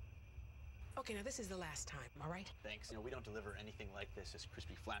 Okay, now this is the last time, all right? Thanks. You know, we don't deliver anything like this. It's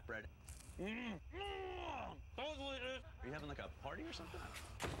crispy flatbread. Are you having like a party or something?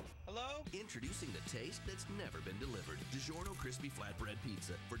 Hello? Introducing the taste that's never been delivered. DiGiorno Crispy Flatbread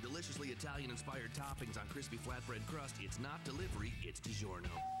Pizza. For deliciously Italian-inspired toppings on crispy flatbread crust, it's not delivery, it's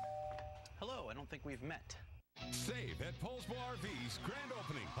DiGiorno. Hello, I don't think we've met. Save at Poulsbo RV's grand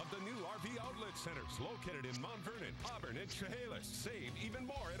opening of the new RV outlet centers located in Mount Vernon, Auburn, and Chehalis. Save even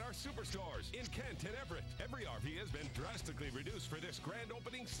more at our superstores in Kent and Everett. Every RV has been drastically reduced for this grand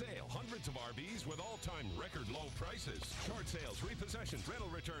opening sale. Hundreds of RVs with all-time record low prices. Short sales, repossessions, rental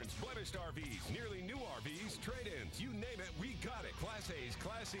returns, blemished RVs, nearly new RVs, trade-ins. You name it, we got it. Class A's,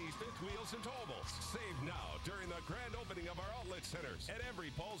 Class C's, fifth wheels, and towables. Save now during the grand opening of our outlet centers at every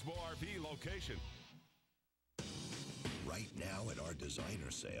Poulsbo RV location. Right now at our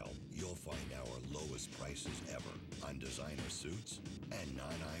designer sale, you'll find our lowest prices ever on designer suits and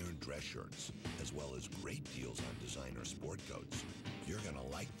non-iron dress shirts, as well as great deals on designer sport coats. You're gonna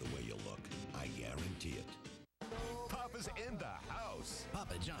like the way you look, I guarantee it. Papa's in the house.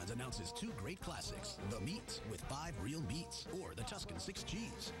 Papa John's announces 2 great classics. The Meats with 5 real meats, or the Tuscan 6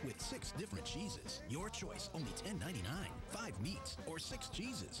 cheese with 6 different cheeses. Your choice, only $10.99. 5 meats or 6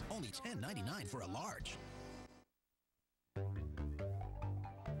 cheeses, only $10.99 for a large.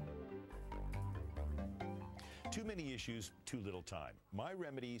 Too many issues, too little time. My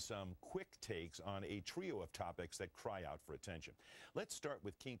remedy, some quick takes on a trio of topics that cry out for attention. Let's start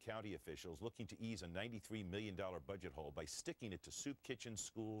with King County officials looking to ease a $93 million budget hole by sticking it to soup kitchens,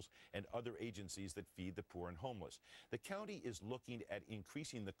 schools, and other agencies that feed the poor and homeless. The county is looking at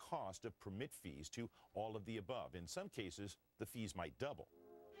increasing the cost of permit fees to all of the above. In some cases, the fees might double.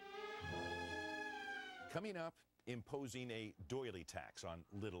 Coming up, imposing a doily tax on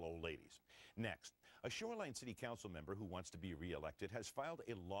little old ladies. Next, a Shoreline City Council member who wants to be re-elected has filed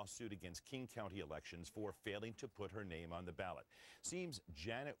a lawsuit against King County Elections for failing to put her name on the ballot. Seems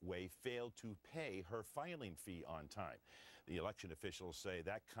Janet Way failed to pay her filing fee on time. The election officials say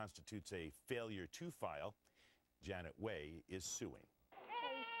that constitutes a failure to file. Janet Way is suing.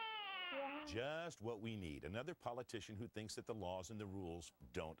 Just what we need. Another politician who thinks that the laws and the rules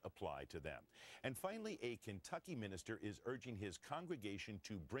don't apply to them. And finally, a Kentucky minister is urging his congregation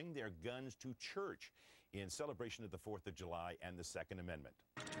to bring their guns to church in celebration of the 4th of July and the Second Amendment.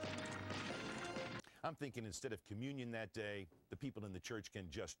 I'm thinking instead of communion that day, the people in the church can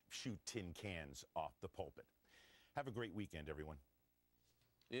just shoot tin cans off the pulpit. Have a great weekend, everyone.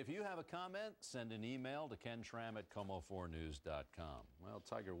 If you have a comment, send an email to KenTram at KOMO4News.com. Well,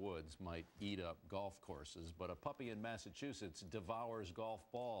 Tiger Woods might eat up golf courses, but a puppy in Massachusetts devours golf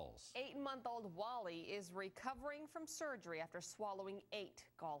balls. 8-month-old Wally is recovering from surgery after swallowing 8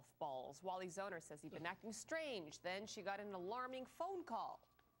 golf balls. Wally's owner says he'd been acting strange. Then she got an alarming phone call.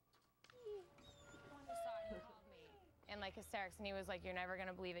 In like hysterics, and he was like, "You're never going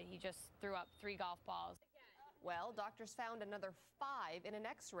to believe it. He just threw up 3 golf balls." Well, doctors found another 5 in an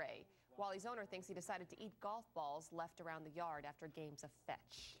x-ray. Wally's owner thinks he decided to eat golf balls left around the yard after games of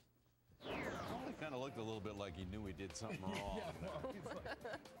fetch. It kind of looked a little bit like he knew he did something wrong. Yeah, well, he's like,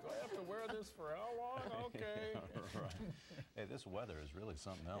 do I have to wear this for how long? Okay. Right. Hey, this weather is really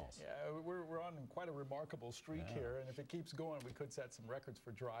something else. Yeah, we're on quite a remarkable streak here, and if it keeps going, we could set some records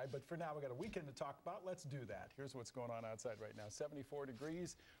for dry. But for now, we got a weekend to talk about. Let's do that. Here's what's going on outside right now. 74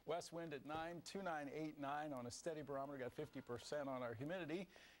 degrees, west wind at 2989 on a steady barometer. Got 50% on our humidity.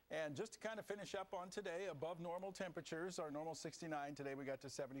 And just to kind of finish up on today, above normal temperatures, our normal 69 today, we got to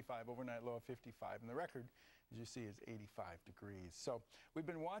 75, overnight low of 55. And the record, as you see, is 85 degrees. So we've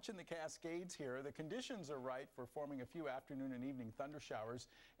been watching the Cascades here. The conditions are right for forming a few afternoon and evening thunder showers.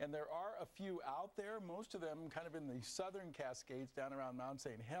 And there are a few out there, most of them kind of in the southern Cascades down around Mount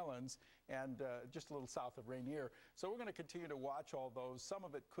St. Helens and just a little south of Rainier. So we're going to continue to watch all those. Some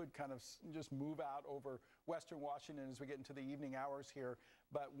of it could kind of just move out over western Washington as we get into the evening hours here.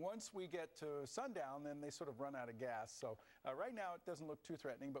 But once we get to sundown, then they sort of run out of gas. So right now it doesn't look too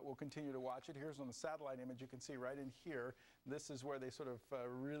threatening, but we'll continue to watch it. Here's on the satellite image, you can see right in here, this is where they sort of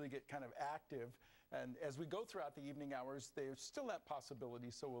really get kind of active. And as we go throughout the evening hours, there's still that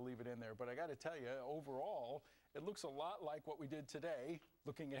possibility, so we'll leave it in there. But I got to tell you, overall, it looks a lot like what we did today,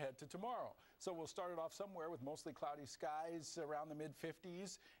 looking ahead to tomorrow. So we'll start it off somewhere with mostly cloudy skies around the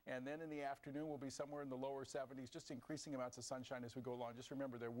mid-50s, and then in the afternoon we'll be somewhere in the lower 70s, just increasing amounts of sunshine as we go along. Just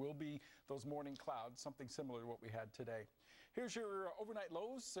remember, there will be those morning clouds, something similar to what we had today. Here's your overnight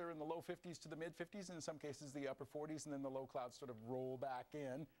lows. They're in the low 50s to the mid-50s, and in some cases the upper 40s, and then the low clouds sort of roll back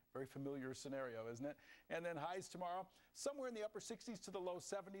in. Very familiar scenario, isn't it? And then highs tomorrow, somewhere in the upper 60s to the low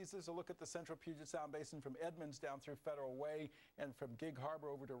 70s. There's a look at the central Puget Sound Basin from Edmonds down through Federal Way and from Gig Harbor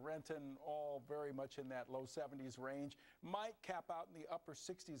over to Renton, all very much in that low 70s range. Might cap out in the upper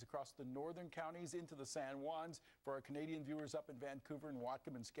 60s across the northern counties into the San Juans. For our Canadian viewers up in Vancouver and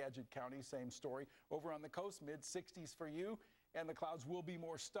Whatcom and Skagit counties, same story. Over on the coast, mid-60s for you. And the clouds will be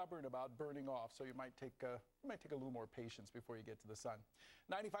more stubborn about burning off, so you might take a little more patience before you get to the sun.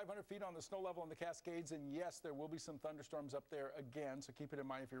 9,500 feet on the snow level in the Cascades, and yes, there will be some thunderstorms up there again, so keep it in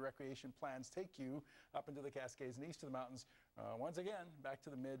mind if your recreation plans take you up into the Cascades and east of the mountains. Once again, back to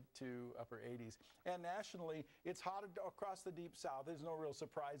the mid to upper 80s. And nationally, it's hot across the deep south. There's no real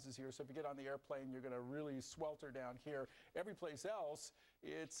surprises here, so if you get on the airplane, you're going to really swelter down here. Every place else,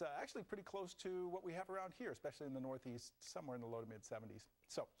 it's actually pretty close to what we have around here, especially in the northeast, somewhere in the low to mid 70s.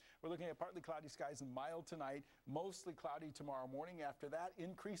 So we're looking at partly cloudy skies and mild tonight, mostly cloudy tomorrow morning. After that,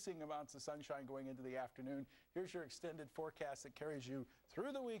 increasing amounts of sunshine going into the afternoon. Here's your extended forecast that carries you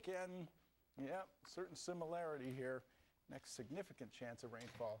through the weekend. Yep, certain similarity here. Next significant chance of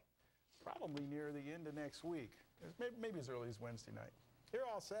rainfall, probably near the end of next week. Maybe as early as Wednesday night. You're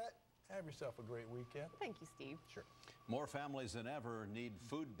all set. Have yourself a great weekend. Thank you, Steve. Sure. More families than ever need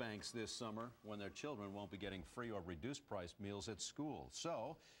food banks this summer when their children won't be getting free or reduced price meals at school.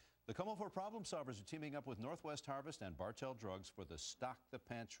 So the KOMO-4 Problem Solvers are teaming up with Northwest Harvest and Bartell Drugs for the Stock the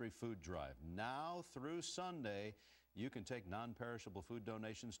Pantry food drive. Now through Sunday, you can take non-perishable food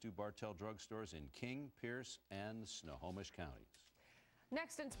donations to Bartell Drug stores in King, Pierce, and Snohomish counties.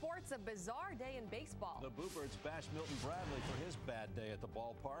 Next in sports, a bizarre day in baseball. The Bluebirds bashed Milton Bradley for his bad day at the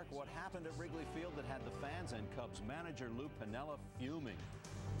ballpark. What happened at Wrigley Field that had the fans and Cubs manager Lou Piniella fuming?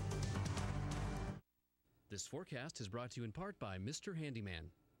 This forecast is brought to you in part by Mr.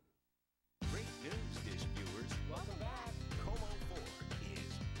 Handyman. Great news, Dish viewers. Welcome back. KOMO-4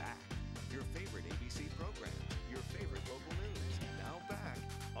 is back. Your favorite ABC program, your favorite local news, now back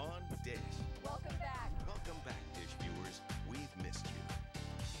on Dish. Welcome back. Welcome back, Dish viewers. We've missed you.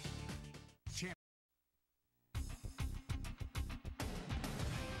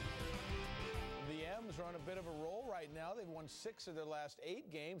 The M's are on a bit of a roll right right now. They've won 6 of their last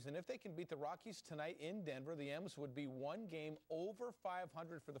 8 games, and if they can beat the Rockies tonight in Denver, the M's would be 1 game over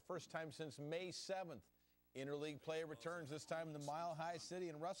 500 for the first time since May 7th. Interleague play returns, this time in the Mile High City,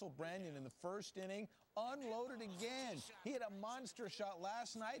 and Russell Branyan in the first inning unloaded again. He hit a monster shot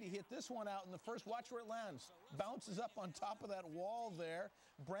last night. He hit this one out in the first. Watch where it lands. Bounces up on top of that wall there.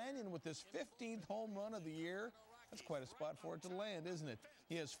 Branyan with his 15th home run of the year. That's quite a spot for it to land, isn't it?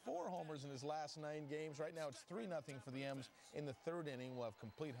 He has 4 homers in his last 9 games. Right now it's 3-0 for the M's in the 3rd inning. We'll have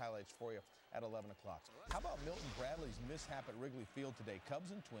complete highlights for you at 11 o'clock. How about Milton Bradley's mishap at Wrigley Field today?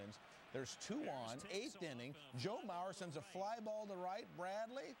 Cubs and Twins. There's 2 on, 8th inning. Joe Mauer sends a fly ball to right.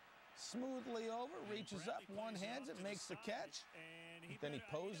 Bradley smoothly over, reaches up, one-hands it, makes the catch. Then he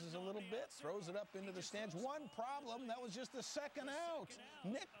poses a little bit, throws it up into the stands. One problem, that was just the 2nd out.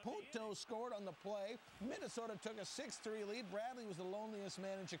 Nick Punto scored on the play. Minnesota took a 6-3 lead. Bradley was the loneliest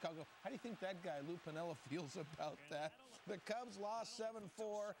man in Chicago. How do you think that guy, Lou Piniella, feels about that? The Cubs lost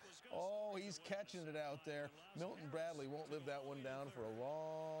 7-4. Oh, he's catching it out there. Milton Bradley won't live that one down for a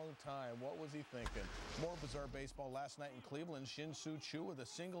long time. What was he thinking? More bizarre baseball last night in Cleveland. Shin-Soo Choo with a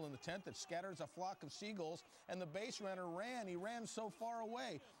single in the 10th that scatters a flock of seagulls, and the base runner ran. He ran so far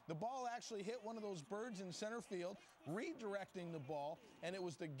away. The ball actually hit one of those birds in center field, redirecting the ball, and it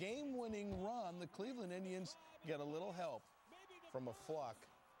was the game-winning run. The Cleveland Indians get a little help from a flock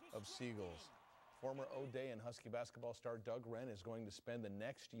of seagulls. Former O'Day and Husky basketball star Doug Wren is going to spend the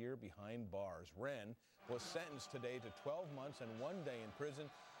next year behind bars. Wren was sentenced today to 12 months and 1 day in prison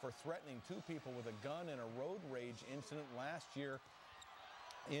for threatening 2 people with a gun in a road rage incident last year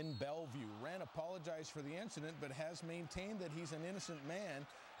in Bellevue. Wren apologized for the incident but has maintained that he's an innocent man.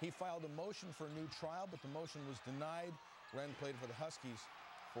 He filed a motion for a new trial, but the motion was denied. Wren played for the Huskies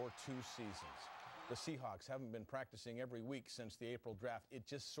for 2 seasons. The Seahawks haven't been practicing every week since the April draft. It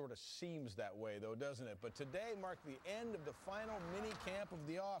just sort of seems that way, though, doesn't it? But today marked the end of the final mini camp of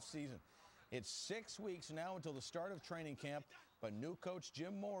the offseason. It's 6 weeks now until the start of training camp, but new coach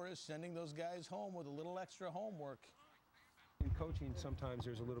Jim Moore is sending those guys home with a little extra homework. In coaching, sometimes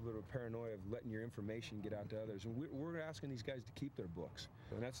there's a little bit of a paranoia of letting your information get out to others. And we're asking these guys to keep their books.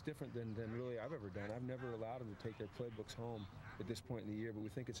 And that's different than really I've ever done. I've never allowed them to take their playbooks home at this point in the year, but we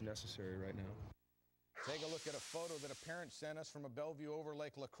think it's necessary right now. Take a look at a photo that a parent sent us from a Bellevue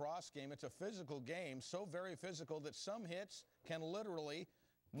Overlake lacrosse game. It's a physical game, so very physical that some hits can literally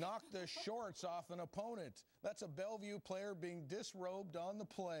knock the shorts off an opponent. That's a Bellevue player being disrobed on the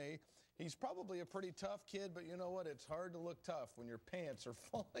play. He's probably a pretty tough kid, but you know what? It's hard to look tough when your pants are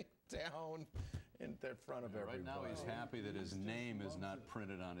falling down in front of everybody. Right now he's happy that his name is not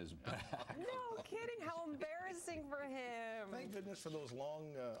printed on his back. No kidding. How embarrassing for him. Thank goodness for those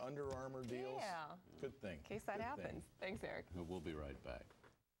long Under Armour deals. Yeah. Good thing. In case that happens. Thanks, Eric. We'll be right back.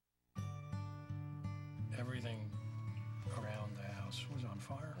 Everything around the house was on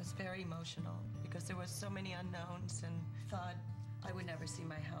fire. It was very emotional because there was so many unknowns and thought I would never see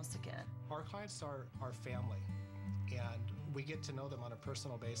my house again. Our clients are our family, and we get to know them on a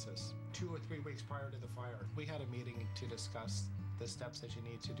personal basis. 2 or 3 weeks prior to the fire, we had a meeting to discuss the steps that you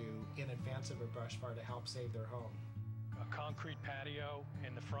need to do in advance of a brush fire to help save their home. A concrete patio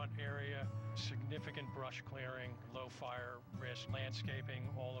in the front area, significant brush clearing, low fire risk, landscaping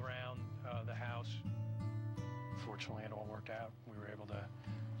all around the house. Fortunately, it all worked out. We were able to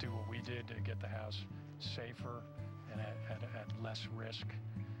do what we did to get the house safer and at less risk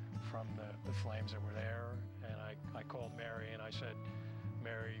from the flames that were there. And I called Mary and I said,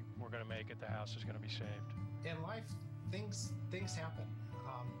 Mary, we're going to make it. The house is going to be saved. In life, things happen.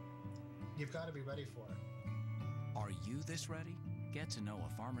 You've got to be ready for it. Are you this ready? Get to know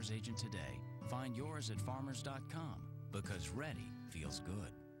a farmer's agent today. Find yours at farmers.com because ready feels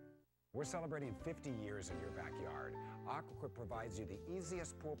good. We're celebrating 50 years in your backyard. Aquaquip provides you the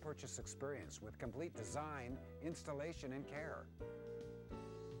easiest pool purchase experience with complete design, installation, and care.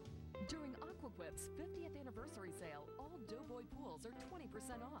 During Aquaquip's 50th anniversary sale, all Doughboy pools are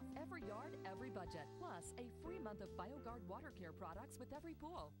 20% off. Every yard, every budget. Plus, a free month of BioGuard water care products with every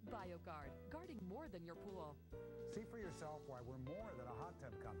pool. BioGuard, guarding more than your pool. See for yourself why we're more than a hot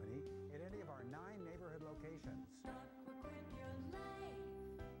tub company at any of our 9 neighborhood locations. Aquaquip your life.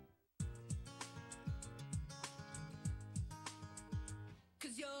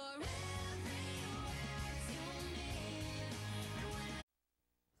 Cause you're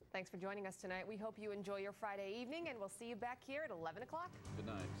Thanks for joining us tonight. We hope you enjoy your Friday evening, and we'll see you back here at 11 o'clock. Good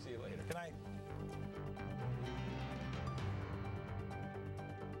night. See you later. Good night.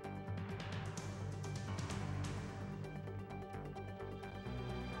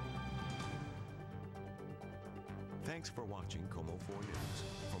 Thanks for watching KOMO 4 News.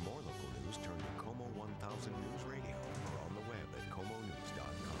 For more local news, turn to KOMO 1000 News Radio.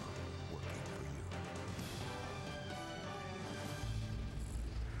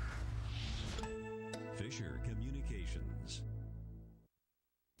 Fisher Communications.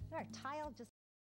 Our tile just